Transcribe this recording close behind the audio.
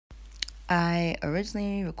I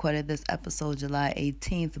originally recorded this episode July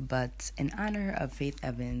 18th, but in honor of Faith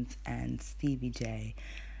Evans and Stevie J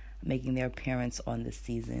making their appearance on this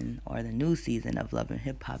season, or the new season of Love and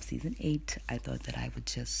Hip Hop Season 8, I thought that I would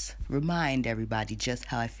just remind everybody just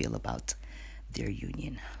how I feel about their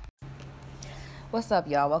union. What's up,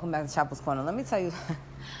 y'all? Welcome back to Chapel's Corner. Let me tell you,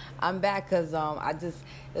 I'm back because this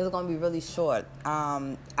is going to be really short.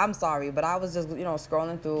 I'm sorry, but I was just,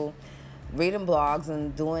 scrolling through, reading blogs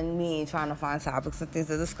and doing me, trying to find topics and things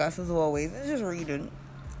to discuss as always, and just reading.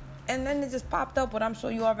 And then it just popped up what I'm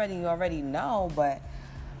sure you already know, but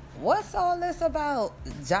what's all this about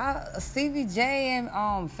Stevie J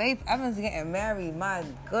and Faith Evans getting married? My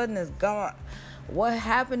goodness God. What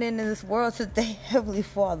happened in this world today, Heavenly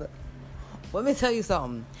Father? Let me tell you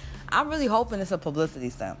something. I'm really hoping it's a publicity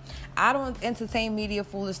stunt. I don't entertain media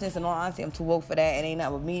foolishness, and all honesty, I'm too woke for that. It ain't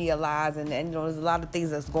nothing but media lies, and there's a lot of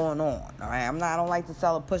things that's going on. All right, I don't like to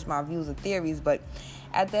sell or push my views and theories, but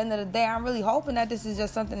at the end of the day, I'm really hoping that this is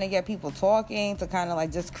just something to get people talking, to kind of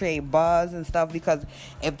like just create buzz and stuff. Because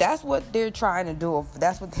if that's what they're trying to do, if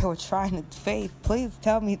that's what they were trying to, Faith, please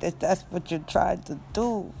tell me that that's what you're trying to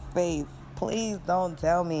do, Faith. Please don't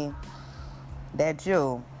tell me that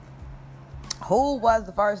you. Who was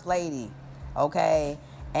the first lady, okay,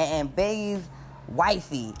 and Biggie's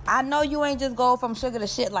wifey? I know you ain't just go from sugar to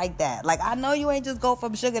shit like that. Like, I know you ain't just go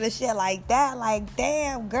from sugar to shit like that. Like,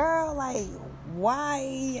 damn, girl, like,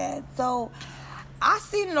 why? So, I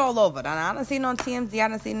seen it all over. I done seen it on TMZ. I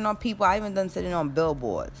done seen it on people. I even done seen it on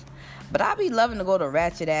billboards. But I be loving to go to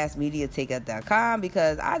ratchetassmediatakeout.com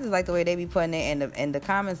because I just like the way they be putting it in the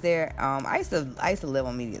comments there. I used to live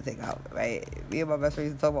on Media Takeout, right? Me and my best friend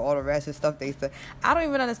used to talk about all the ratchet stuff they said. I don't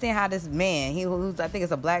even understand how this man, who's I think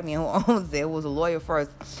it's a black man who owns it, was a lawyer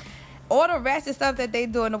first. All the ratchet stuff that they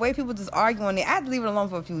do and the way people just argue on it, I had to leave it alone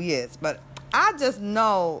for a few years. But I just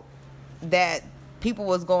know that people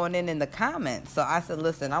was going in the comments. So I said,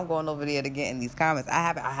 listen, I'm going over there to get in these comments. I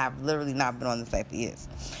have literally not been on the site for years.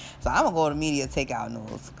 So I'm going to go to Media Takeout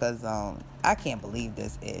News because I can't believe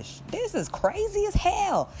this ish. This is crazy as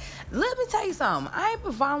hell. Let me tell you something. I ain't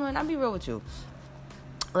been following. I'll be real with you.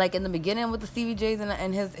 Like in the beginning with the Stevie J's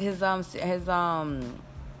and his Love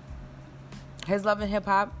and Hip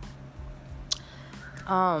Hop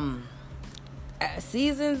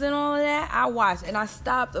seasons and all of that, I watched. And I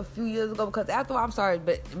stopped a few years ago because after I'm sorry,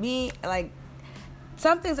 but me, like,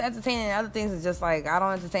 some things are entertaining and other things is just like, I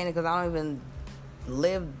don't entertain it because I don't even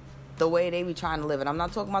live the way they be trying to live it. I'm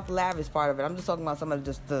not talking about the lavish part of it. I'm just talking about some of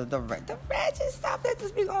just the ratchet stuff that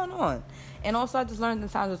just be going on. And also, I just learned the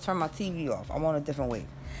time to turn my TV off. I'm on a different way.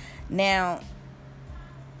 Now,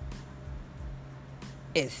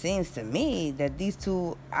 it seems to me that these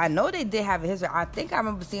two, I know they did have a history. I think I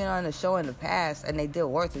remember seeing it on the show in the past, and they did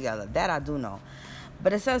work together. That I do know.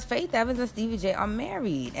 But it says Faith Evans and Stevie J are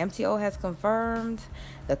married. MTO has confirmed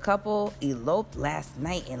the couple eloped last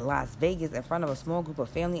night in Las Vegas in front of a small group of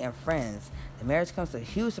family and friends. The marriage comes to a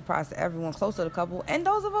huge surprise to everyone close to the couple and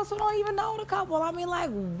those of us who don't even know the couple. I mean, like,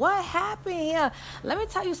 what happened here? Let me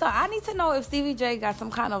tell you something. I need to know if Stevie J got some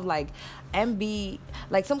kind of like MB,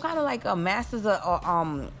 like some kind of like a master's or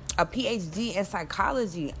a PhD in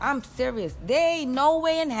psychology. I'm serious. There ain't no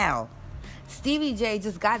way in hell Stevie J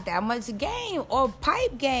just got that much game or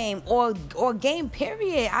pipe game or game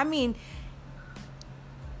period. I mean,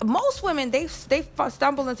 most women, they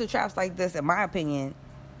stumble into traps like this, in my opinion,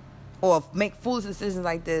 or make foolish decisions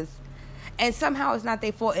like this, and somehow it's not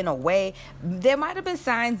their fault in a way. There might have been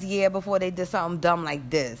signs, before they did something dumb like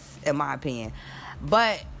this, in my opinion.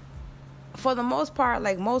 But for the most part,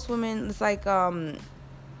 like most women, it's like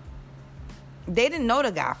they didn't know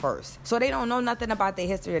the guy first, so they don't know nothing about their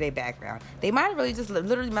history or their background. They might have really just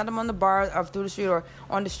literally met him on the bar or through the street or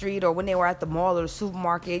on the street or when they were at the mall or the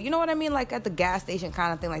supermarket. You know what I mean? Like at the gas station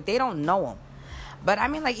kind of thing. Like they don't know him. But I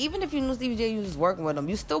mean, like, even if you knew Stevie J, you was working with him,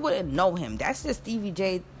 you still wouldn't know him. That's just Stevie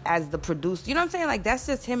J as the producer. You know what I'm saying? Like, that's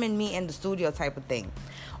just him and me in the studio type of thing.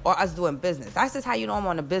 Or us doing business. That's just how you know him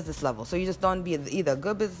on a business level. So you just don't be either a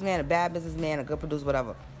good businessman, a bad businessman, a good producer,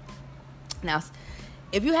 whatever. Now,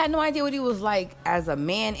 if you had no idea what he was like as a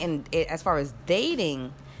man and as far as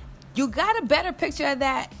dating, you got a better picture of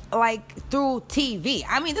that, like, through TV.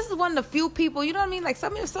 I mean, this is one of the few people, you know what I mean? Like,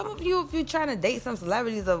 some of you, if you're trying to date some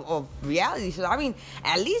celebrities of reality shows, I mean,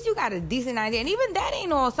 at least you got a decent idea. And even that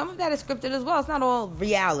ain't all. Some of that is scripted as well. It's not all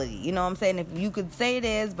reality. You know what I'm saying? If you could say it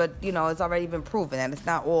is, but, you know, it's already been proven that it's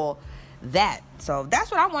not all that. So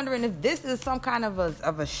that's what I'm wondering, if this is some kind of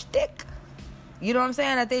a shtick. You know what I'm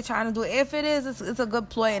saying? That they're trying to do. If it is, it's a good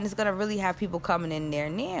play, and it's going to really have people coming in there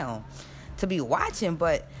now to be watching.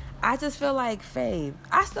 But I just feel like Faith.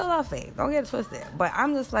 I still love Faith. Don't get it twisted. But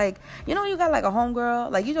I'm just like, you know, you got like a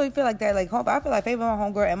homegirl. Like, you know, you feel like that. Like, I feel like Faith was my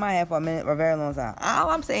homegirl in my head for a very long time.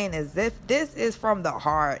 All I'm saying is this is from the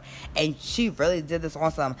heart. And she really did this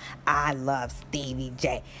on some, I love Stevie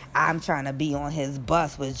J. I'm trying to be on his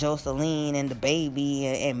bus with Joseline and the baby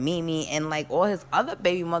and Mimi and like all his other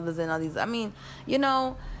baby mothers and all these. I mean, you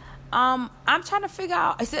know. I'm trying to figure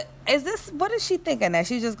out, what is she thinking? That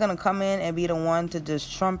she's just going to come in and be the one to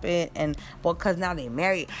just trump it? And, well, because now they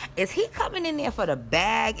married. Is he coming in there for the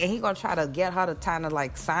bag and he going to try to get her to kind of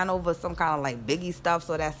like sign over some kind of like Biggie stuff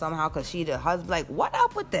so that somehow, because she the husband, like, what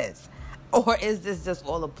up with this? Or is this just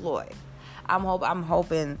all a ploy? I'm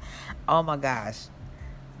hoping, oh my gosh,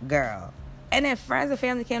 girl. And then friends and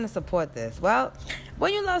family came to support this. Well,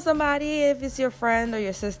 when you love somebody, if it's your friend or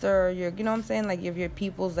your sister or your, you know what I'm saying, like if your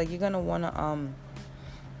people's, like you're going to want to,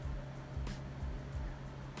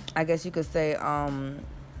 I guess you could say,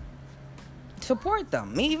 support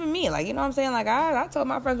them. Even me, like, you know what I'm saying? Like I told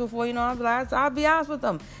my friends before, you know, I'll be honest with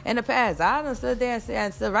them. In the past, I done stood there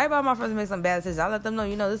and stood right by my friends and make some bad decisions. I let them know,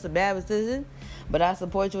 you know, this is a bad decision, but I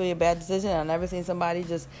support you in your bad decision. I've never seen somebody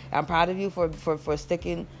I'm proud of you for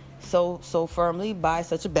sticking so firmly by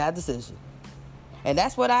such a bad decision. And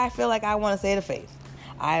that's what I feel like I want to say to Faith.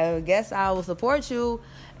 I guess I will support you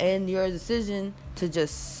in your decision to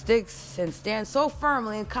just stick and stand so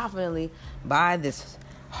firmly and confidently by this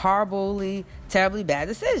horribly, terribly bad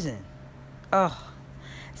decision. It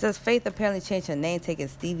says Faith apparently changed her name, taking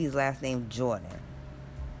Stevie's last name, Jordan.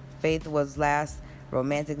 Faith was last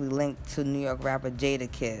romantically linked to New York rapper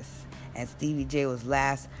Jadakiss. And Stevie J was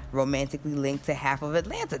last romantically linked to Half of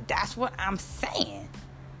Atlanta. That's what I'm saying.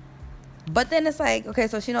 But then it's like, okay,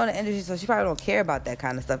 so she know the industry, so she probably don't care about that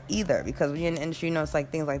kind of stuff either. Because when you're in the industry, you know, it's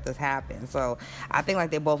like things like this happen. So I think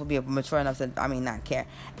like they both would be mature enough to, not care.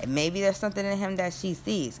 And maybe there's something in him that she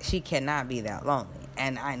sees. She cannot be that lonely.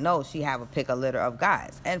 And I know she have a pick a litter of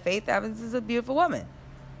guys. And Faith Evans is a beautiful woman.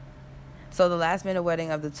 So the last minute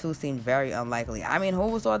wedding of the two seemed very unlikely. I mean,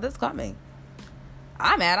 who saw this coming?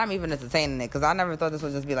 I'm even entertaining it because I never thought this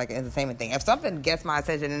would just be like an entertainment thing. If something gets my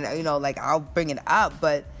attention, and you know, like I'll bring it up.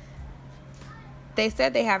 But they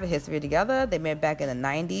said they have a history together. They met back in the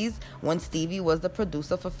 90s when Stevie was the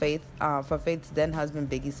producer for Faith's then husband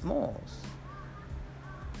Biggie Smalls.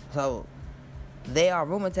 So they are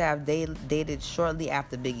rumored to have dated shortly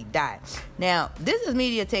after Biggie died. Now, this is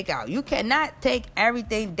media takeout. You cannot take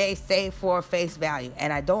everything they say for face value.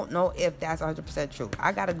 And I don't know if that's 100% true.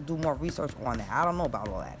 I got to do more research on that. I don't know about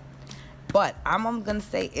all that. But I'm going to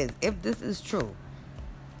say is, if this is true,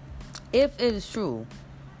 if it is true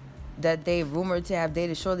that they rumored to have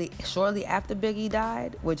dated shortly after Biggie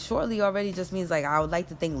died, which shortly already just means like I would like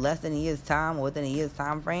to think less than a year's time or within a year's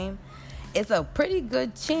time frame, it's a pretty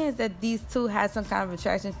good chance that these two had some kind of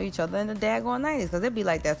attraction for each other in the daggone 90s, because it'd be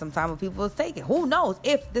like that sometime when people was taken. Who knows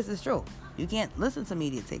if this is true? You can't listen to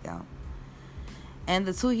media takeout. And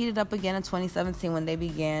the two heated up again in 2017 when they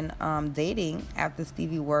began dating after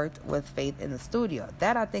Stevie worked with Faith in the studio.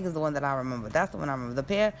 That, I think, is the one that I remember. That's the one I remember. The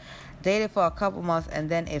pair dated for a couple months and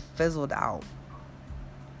then it fizzled out.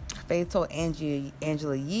 Faith told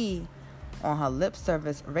Angela Yee on her lip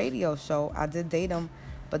service radio show, "I did date him,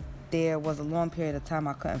 but there was a long period of time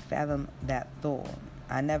I couldn't fathom that thought.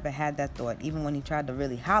 I never had that thought. Even when he tried to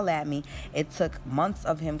really holler at me, it took months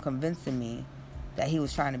of him convincing me that he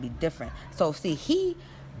was trying to be different." So see, he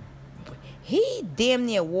damn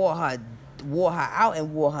near wore her out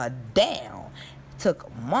and wore her down.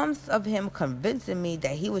 Took months of him convincing me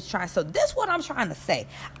that he was trying. So this is what I'm trying to say.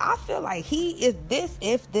 I feel like if this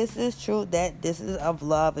is true, that this is of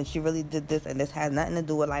love and she really did this, and this has nothing to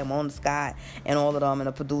do with like Mona Scott and all of them and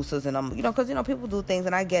the producers and you know, because you know people do things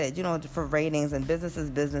and I get it, you know, for ratings, and business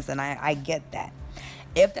is business, and I get that.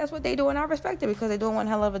 If that's what they do, and I respect it because they're doing one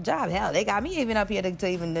hell of a job. Hell, they got me even up here to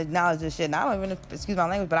even acknowledge this shit. And I don't even, excuse my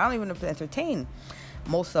language, but I don't even entertain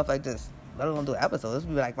most stuff like this. Let alone do an episode. This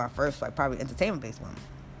would be like my first, like probably entertainment-based one.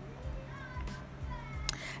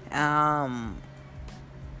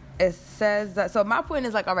 It says that, so my point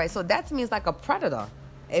is like, all right, so that to me is like a predator.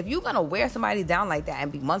 If you're going to wear somebody down like that and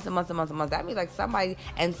be months and months and months and months, that means like somebody,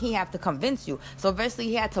 and he have to convince you. So eventually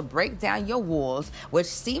he had to break down your walls, which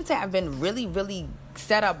seem to have been really, really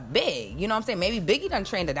set up big. You know what I'm saying? Maybe Biggie done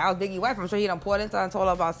trained her. That was Biggie's wife. I'm sure he done poured into her and told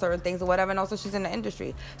her about certain things or whatever. And also she's in the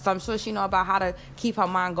industry. So I'm sure she know about how to keep her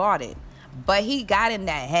mind guarded. But he got in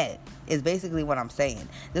that head, is basically what I'm saying.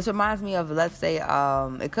 This reminds me of, let's say,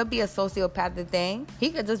 it could be a sociopathic thing.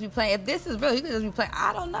 He could just be playing. If this is real, he could just be playing.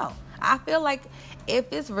 I don't know. I feel like if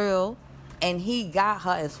it's real and he got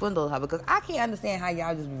her and swindled her, because I can't understand how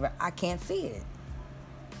y'all just be, I can't see it.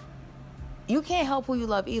 you can't help who you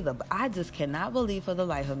love either. But I just cannot believe for the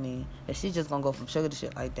life of me that she's just gonna go from sugar to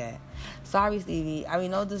shit like that. Sorry, Stevie. I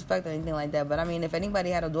mean, no disrespect or anything like that. But I mean, if anybody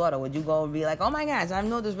had a daughter, would you go and be like, oh my gosh, I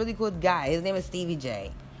know this really cool guy. His name is Stevie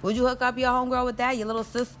J. Would you hook up your homegirl with that? Your little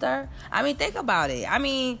sister? I mean, think about it. I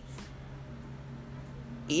mean,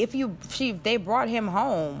 if they brought him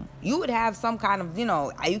home, you would have some kind of,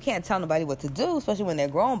 you can't tell nobody what to do, especially when they're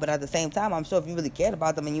grown. But at the same time, I'm sure if you really cared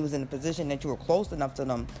about them and you was in a position that you were close enough to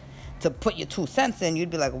them to put your 2 cents in, you'd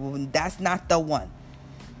be like, well, that's not the one.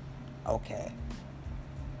 Okay.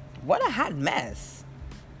 What a hot mess.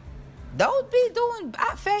 Don't be doing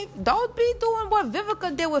what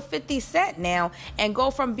Vivica did with 50 Cent now and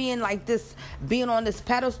go from being like this, being on this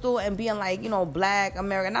pedestal and being like, black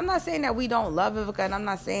American. I'm not saying that we don't love Vivica, and I'm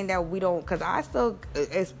not saying that we don't, because I still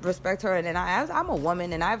respect her, and I'm a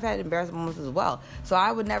woman and I've had embarrassing moments as well. So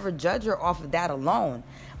I would never judge her off of that alone.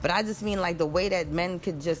 But I just mean like the way that men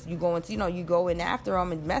could just, you go in after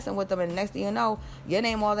them and messing with them, and the next thing you know, your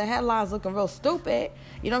name all the headlines looking real stupid.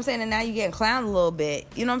 You know what I'm saying? And now you're getting clowned a little bit.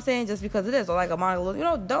 You know what I'm saying? Just because of this. Or like a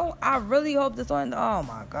Monica, I really hope this one, oh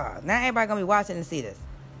my God. Now everybody gonna be watching and see this.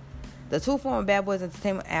 The 2 former Bad Boys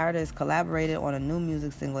Entertainment artists collaborated on a new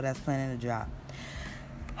music single that's planning to drop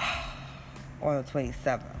on the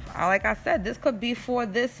 27th. Like I said, this could be for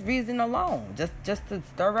this reason alone. Just to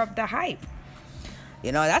stir up the hype.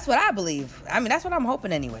 That's what I believe. I mean, that's what I'm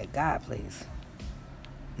hoping anyway. God, please.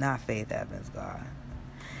 Not Faith Evans, God.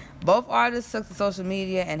 Both artists took to social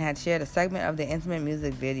media and had shared a segment of the intimate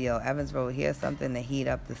music video. Evans wrote, "Here's something to heat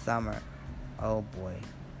up the summer." Oh, boy.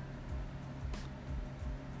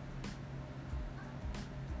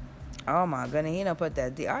 Oh, my goodness. He done put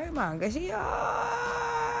that... Oh, my gosh.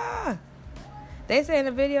 They say in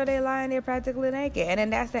the video they lying there practically naked. And then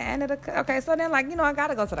that's the end of the... Okay, so then, I got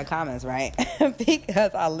to go to the comments, right?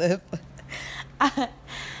 Because I live...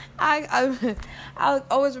 I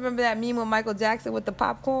always remember that meme with Michael Jackson with the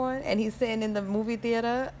popcorn, and he's sitting in the movie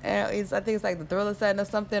theater, and I think it's like the Thriller setting or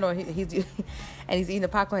something, or he's eating the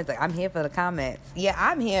popcorn. He's like, "I'm here for the comments." Yeah,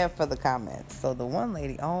 I'm here for the comments. So the one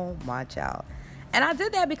lady, oh my child, and I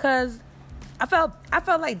did that because I felt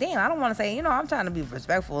like, damn, I don't want to say, I'm trying to be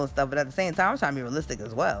respectful and stuff, but at the same time, I'm trying to be realistic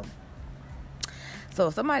as well.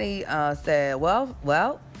 So somebody said, well,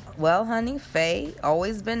 honey, Faye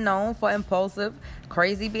always been known for impulsive,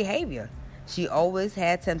 crazy behavior. She always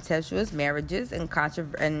had tempestuous marriages and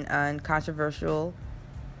controversial.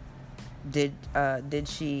 Did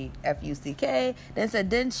she FUCK? Then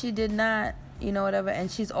said, then she did not, whatever.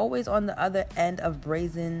 And she's always on the other end of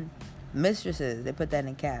brazen mistresses. They put that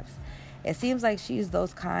in caps. It seems like she likes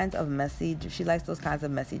those kinds of messy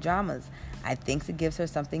dramas. I think it gives her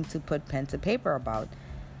something to put pen to paper about.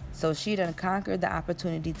 So she done conquered the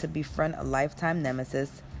opportunity to befriend a lifetime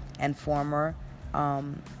nemesis and former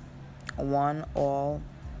one all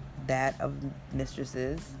that of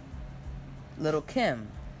mistresses, Little Kim.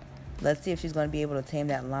 Let's see if she's going to be able to tame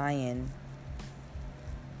that lion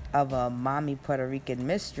of a mommy Puerto Rican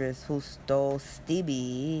mistress who stole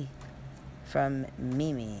Stevie from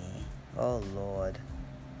Mimi. Oh, Lord.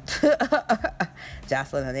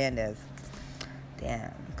 Jocelyn Hernandez.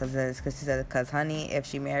 Damn. Because she said, honey, if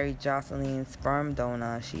she married Jocelyn's sperm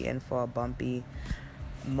donor, she in for a bumpy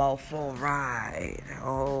mofo ride.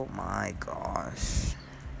 Oh, my gosh.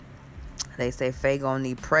 They say Faye gonna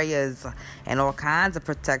need prayers and all kinds of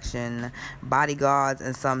protection, bodyguards,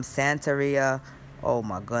 and some Santeria. Oh,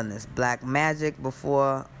 my goodness. Black magic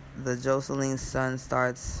before the Jocelyn's son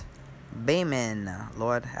starts beaming.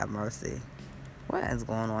 Lord have mercy. What is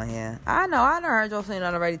going on here? I know her Jocelyn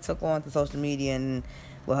already took on to social media and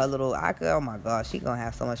with her little, oh my gosh, she gonna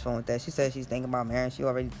have so much fun with that. She said she's thinking about marrying. She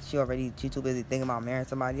too busy thinking about marrying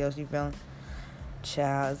somebody else. You feeling?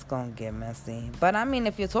 Child, it's gonna get messy. But I mean,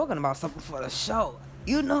 if you're talking about something for the show,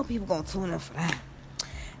 people gonna tune in for that.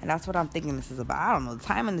 And that's what I'm thinking this is about. I don't know. The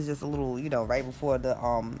timing is just a little, right before the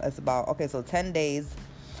it's about, okay, so 10 days.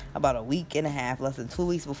 About a week and a half, less than 2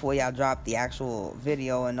 weeks before y'all drop the actual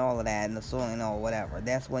video and all of that and the song and all whatever.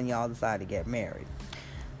 That's when y'all decide to get married.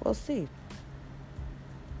 We'll see.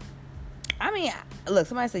 I mean, look,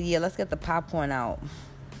 somebody said, yeah, let's get the popcorn out.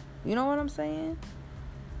 You know what I'm saying?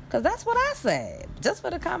 Because that's what I said. Just for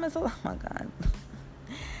the comments. Oh, my God.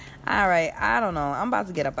 All right. I don't know. I'm about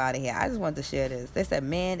to get up out of here. I just wanted to share this. They said,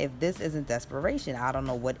 man, if this isn't desperation, I don't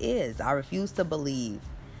know what is. I refuse to believe.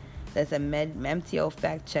 That's a MTO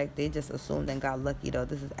fact check. They just assumed and got lucky, though.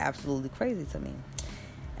 This is absolutely crazy to me.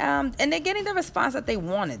 And they're getting the response that they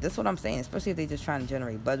wanted. That's what I'm saying, especially if they're just trying to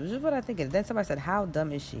generate buzz, which is what I think. Then somebody said, how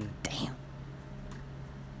dumb is she? Damn.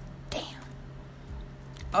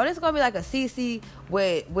 oh, this is gonna be like a CC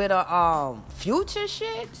with a future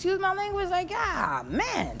shit. Excuse my language. Like, ah,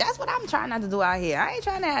 man, that's what I'm trying not to do out here. I ain't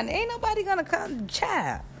trying to. Ain't nobody gonna come,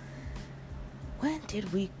 child. When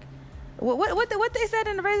did we? What they said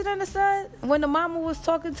in the Raising the Sun when the mama was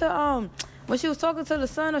talking to when she was talking to the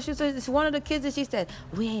son, or she said it's one of the kids, and she said,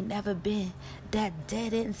 "We ain't never been that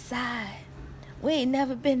dead inside. We ain't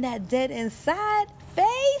never been that dead inside,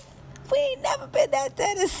 Faith. We ain't never been that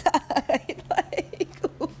dead inside." Like,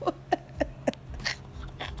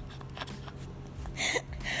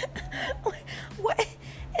 what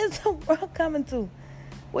is the world coming to?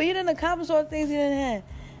 Well, you didn't accomplish all the things you didn't have.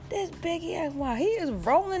 This Biggie ass, wow, he is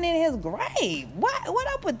rolling in his grave. What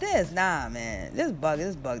up with this? Nah, man, this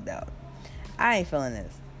bugged out. I ain't feeling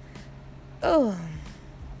this. Ugh.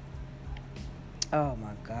 Oh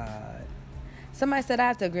my God. Somebody said I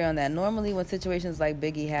have to agree on that. Normally, when situations like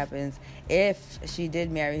Biggie happens, if she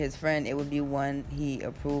did marry his friend, it would be one he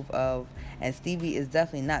approved of. And Stevie is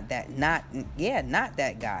definitely not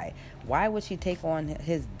that guy. Why would she take on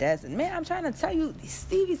his debts? And man, I'm trying to tell you,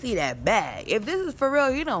 Stevie see that bag. If this is for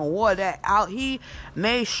real, he done wore that out. He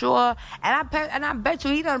made sure, and I bet you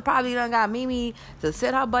he probably got Mimi to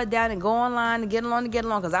sit her butt down and go online and get along.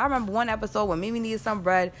 Because I remember one episode when Mimi needed some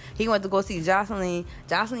bread, he went to go see Jocelyn.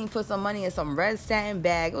 Jocelyn put some money in some red satin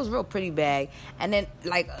bag. It was a real pretty bag. And then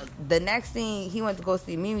like the next thing, he went to go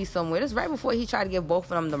see Mimi somewhere. This right before he tried to give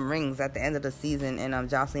both of them rings at the end of the season, and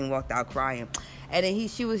Jocelyn walked out crying. And then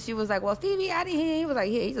she was like, well, Stevie, I didn't hear. He was like,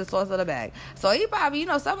 here, he just tossed her the bag. So he probably,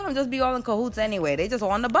 some of them just be all in cahoots anyway. They just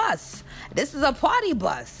on the bus. This is a party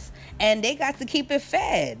bus. And they got to keep it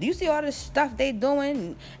fed. You see all the stuff they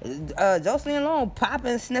doing, Jocelyn alone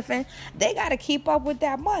popping, sniffing. They got to keep up with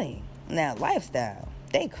that money. Now, lifestyle,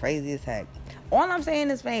 they crazy as heck. All I'm saying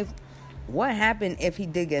is, Faith, what happened if he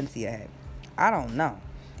did get into your head? I don't know.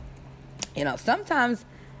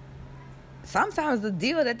 Sometimes the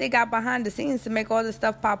deal that they got behind the scenes to make all this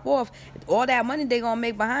stuff pop off, all that money they gonna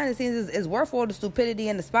make behind the scenes is worth all the stupidity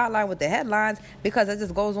in the spotlight with the headlines, because it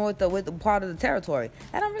just goes on with the part of the territory.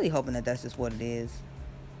 And I'm really hoping that that's just what it is.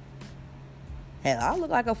 Hell, I look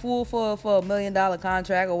like a fool for $1 million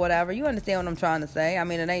contract or whatever. You understand what I'm trying to say? I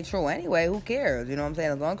mean, it ain't true anyway. Who cares? You know what I'm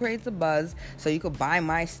saying? It's gonna create the buzz so you could buy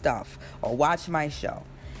my stuff or watch my show.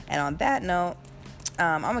 And on that note,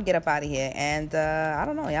 I'm going to get up out of here. And I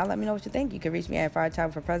don't know. Y'all let me know what you think. You can reach me at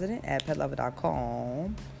FireChopperForPresident at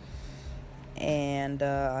petlover.com. And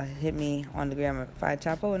hit me on the gram at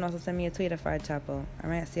FireChopper. And also send me a tweet at FireChopper. All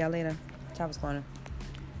right. See y'all later. Chopper's Corner.